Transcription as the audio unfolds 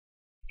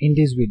In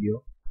this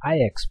video, I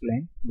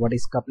explain what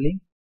is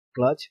coupling,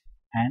 clutch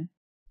and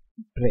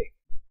brake.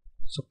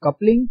 So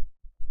coupling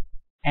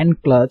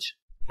and clutch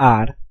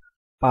are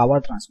power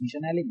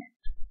transmission element.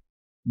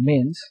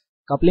 Means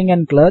coupling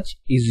and clutch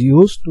is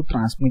used to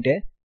transmit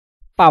a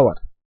power.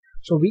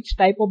 So which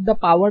type of the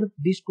power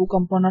these two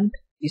components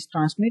is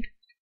transmit?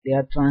 They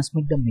are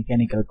transmit the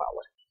mechanical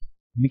power.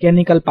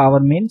 Mechanical power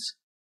means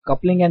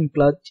coupling and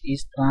clutch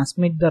is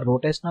transmit the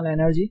rotational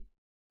energy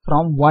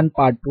from one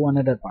part to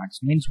another part,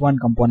 means one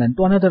component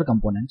to another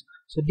component.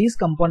 So this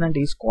component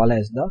is called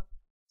as the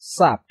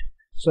shaft.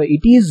 So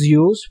it is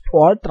used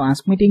for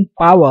transmitting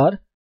power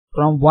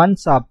from one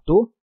shaft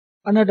to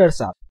another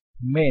shaft.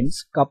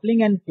 Means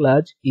coupling and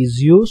clutch is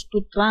used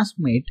to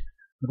transmit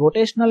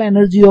rotational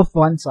energy of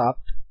one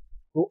shaft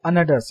to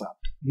another shaft.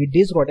 With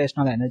this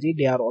rotational energy,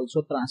 they are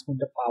also transmit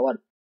the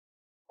power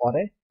or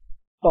a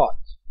torque.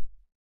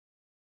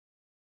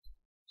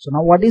 So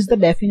now what is the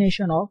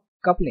definition of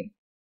coupling?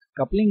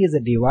 Coupling is a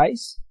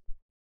device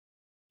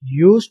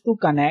used to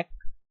connect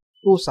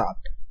two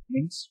shafts.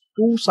 Means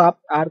two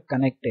shafts are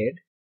connected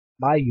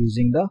by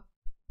using the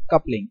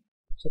coupling.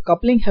 So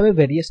coupling have a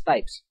various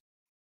types.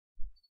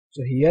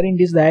 So here in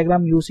this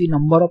diagram you see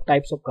number of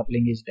types of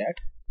coupling is that.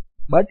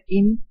 But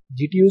in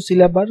GTU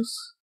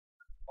syllabus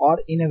or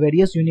in a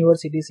various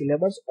university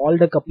syllabus, all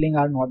the coupling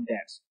are not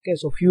there. Okay,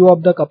 so few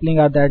of the coupling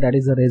are there, that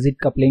is the rigid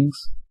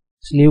couplings,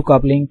 sleeve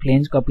coupling,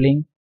 flange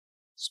coupling,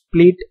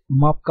 split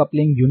muff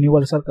coupling,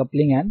 universal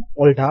coupling and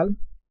all.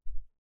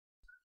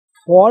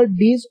 For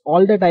these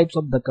all the types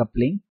of the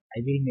coupling, I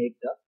will make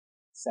the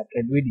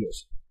separate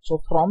videos.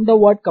 So from the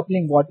word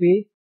coupling, what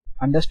we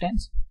understand?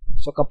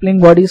 So coupling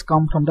word is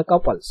come from the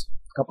couples.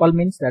 Couple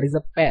means that is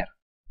a pair.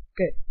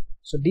 Okay.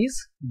 So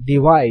this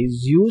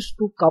device used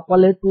to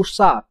couple a two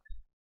shaft,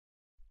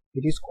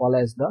 it is called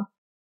as the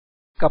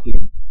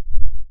coupling.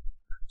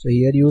 So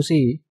here you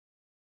see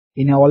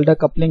in all the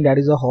coupling that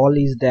is a hole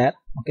is there.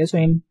 Okay, so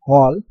in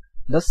hole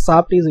the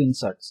shaft is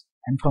inserts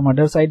and from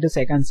other side the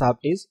second shaft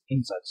is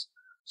inserts.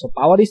 So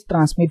power is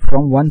transmitted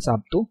from one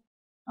shaft to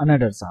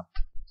another shaft.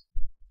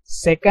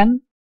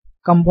 Second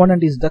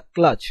component is the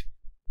clutch.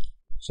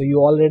 So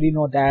you already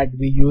know that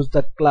we use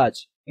the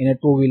clutch in a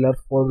two-wheeler,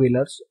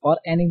 four-wheelers or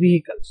any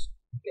vehicles.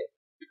 Okay.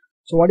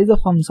 So what is the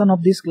function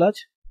of this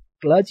clutch?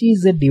 Clutch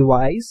is a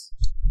device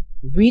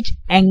which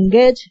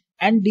engage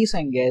and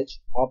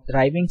disengage of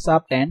driving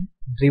shaft and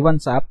driven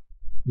shaft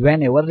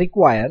whenever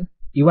required,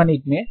 even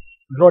it may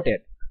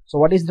rotate. So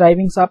what is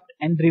driving shaft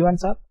and driven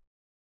shaft?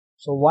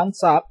 So one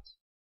shaft,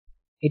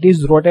 it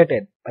is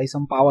rotated by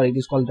some power, it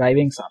is called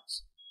driving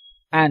shafts.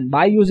 And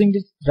by using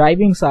this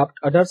driving shaft,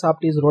 other shaft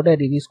is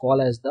rotated, it is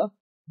called as the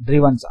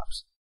driven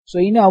shafts. So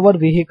in our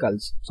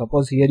vehicles,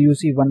 suppose here you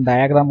see one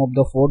diagram of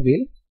the four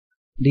wheel,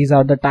 these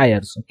are the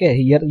tires.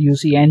 Okay, here you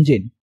see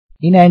engine.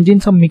 In engine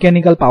some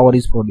mechanical power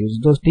is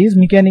produced. So this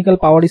mechanical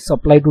power is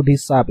supplied to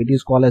this shaft, it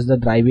is called as the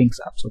driving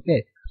shafts.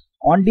 Okay,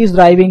 on this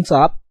driving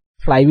shaft,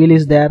 flywheel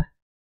is there,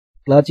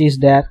 clutch is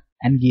there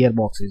and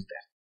gearbox is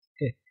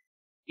there. Okay,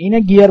 in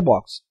a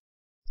gearbox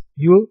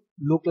you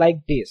look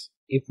like this.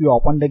 If you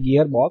open the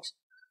gearbox,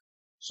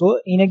 so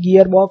in a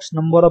gearbox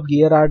number of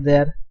gear are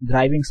there,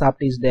 driving shaft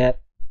is there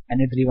and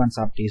a driven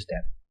shaft is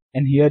there,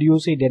 and here you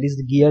see there is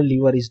the gear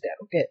lever is there.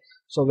 Okay,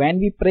 so when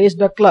we press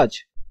the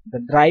clutch, the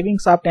driving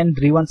shaft and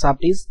driven shaft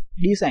is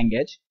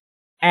disengaged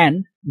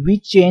and we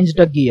change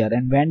the gear,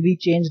 and when we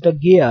change the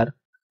gear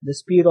the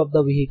speed of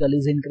the vehicle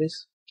is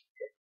increased.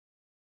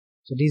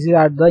 So these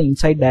are the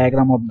inside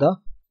diagram of the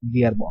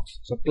gearbox.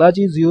 So clutch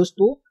is used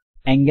to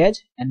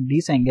engage and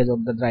disengage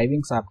of the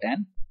driving shaft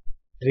and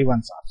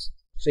driven shafts.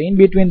 So in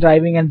between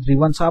driving and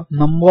driven shaft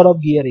number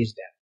of gear is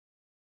there.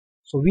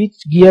 So which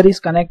gear is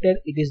connected,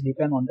 it is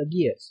depend on the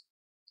gears.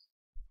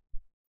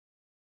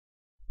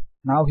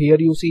 Now here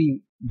you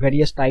see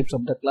various types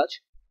of the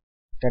clutch,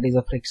 that is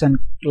a friction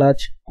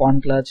clutch,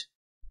 con clutch,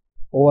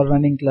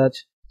 overrunning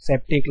clutch,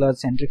 safety clutch,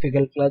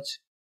 centrifugal clutch.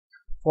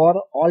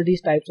 For all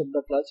these types of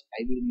the clutch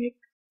I will make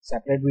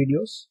separate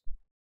videos.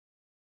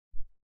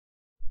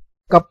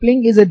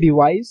 Coupling is a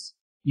device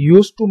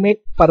used to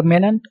make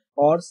permanent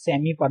or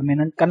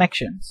semi-permanent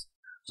connections.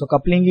 So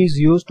coupling is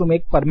used to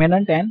make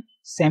permanent and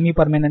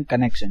semi-permanent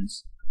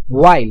connections,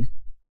 while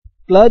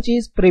clutch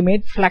is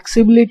permit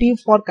flexibility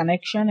for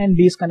connection and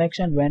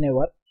disconnection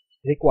whenever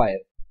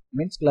required.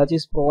 Means clutch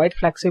is provide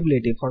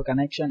flexibility for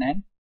connection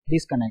and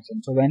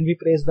disconnection. So when we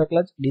press the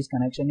clutch,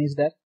 disconnection is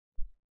there.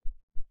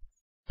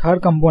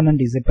 Third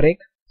component is a brake.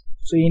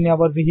 So in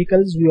our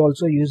vehicles we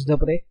also use the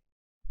brake.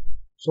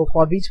 So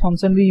for which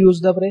function we use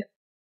the brake?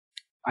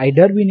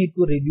 Either we need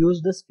to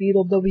reduce the speed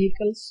of the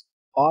vehicles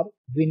or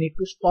we need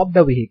to stop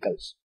the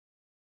vehicles.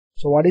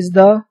 So what is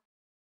the,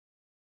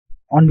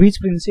 on which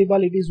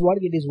principle it is work?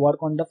 It is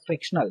work on the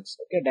frictionals.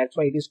 Okay, that's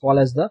why it is called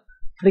as the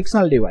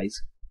frictional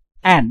device.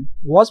 And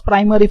was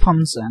primary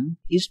function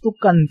is to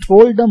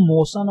control the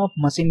motion of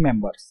machine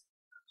members.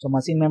 So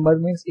machine member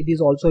means it is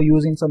also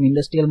used in some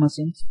industrial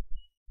machines.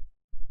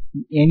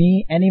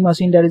 Any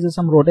machine there is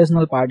some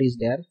rotational part is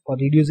there, for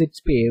reduce its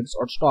speeds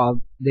or stop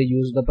they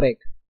use the brake.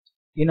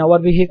 In our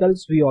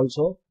vehicles we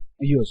also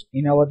use.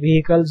 In our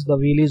vehicles, the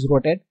wheel is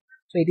rotated,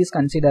 so it is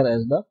considered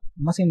as the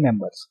machine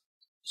members.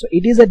 So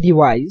it is a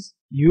device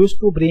used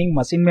to bring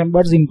machine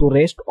members into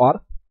rest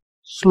or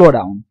slow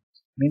down.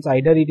 Means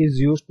either it is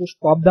used to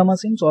stop the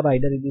machines or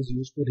either it is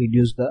used to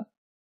reduce the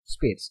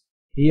speeds.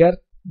 Here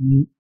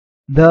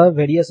the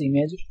various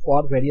images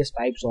for various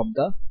types of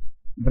the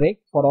brake.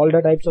 For all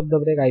the types of the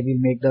brake I will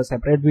make the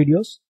separate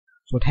videos.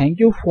 So thank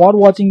you for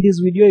watching this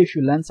video. If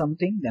you learned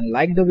something, then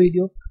like the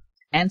video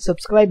and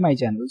subscribe my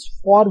channels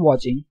for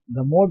watching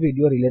the more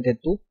video related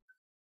to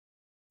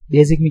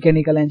basic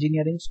mechanical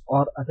engineering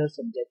or other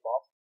subject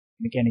of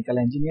mechanical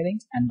engineering,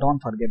 and don't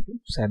forget to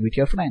share with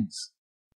your friends.